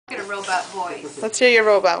robot voice. Let's hear your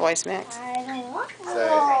robot voice, Max. I don't want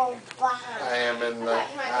robot. I am in the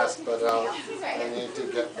hospital. I need to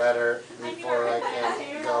get better before I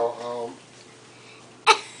can go home.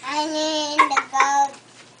 I need to go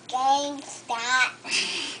GameStop.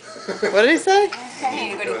 What did he say? You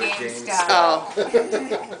need to go to GameStop. Oh.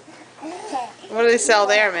 What do they sell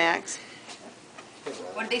there, Max?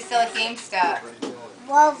 What did they sell at GameStop?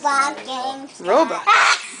 Robot GameStop. Robot.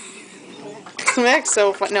 Max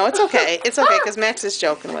so fun. No, it's okay. It's okay because Max is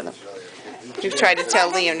joking with him. You've tried to tell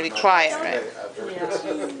Liam to be quiet, right?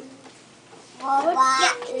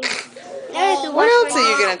 Robot. What else are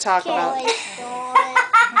you going to talk about?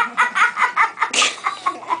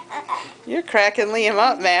 You're cracking Liam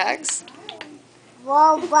up, Max.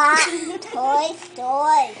 Robot Toy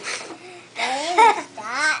Story.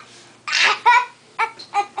 GameStop.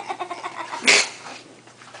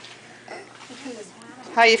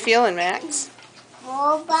 How you feeling, Max?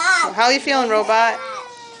 Robot. How you feeling, robot?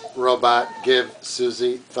 Robot, give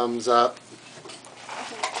Susie thumbs up.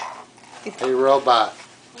 Hey, robot.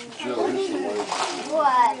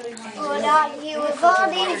 What? What are you with all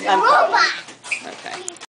these robots? Okay.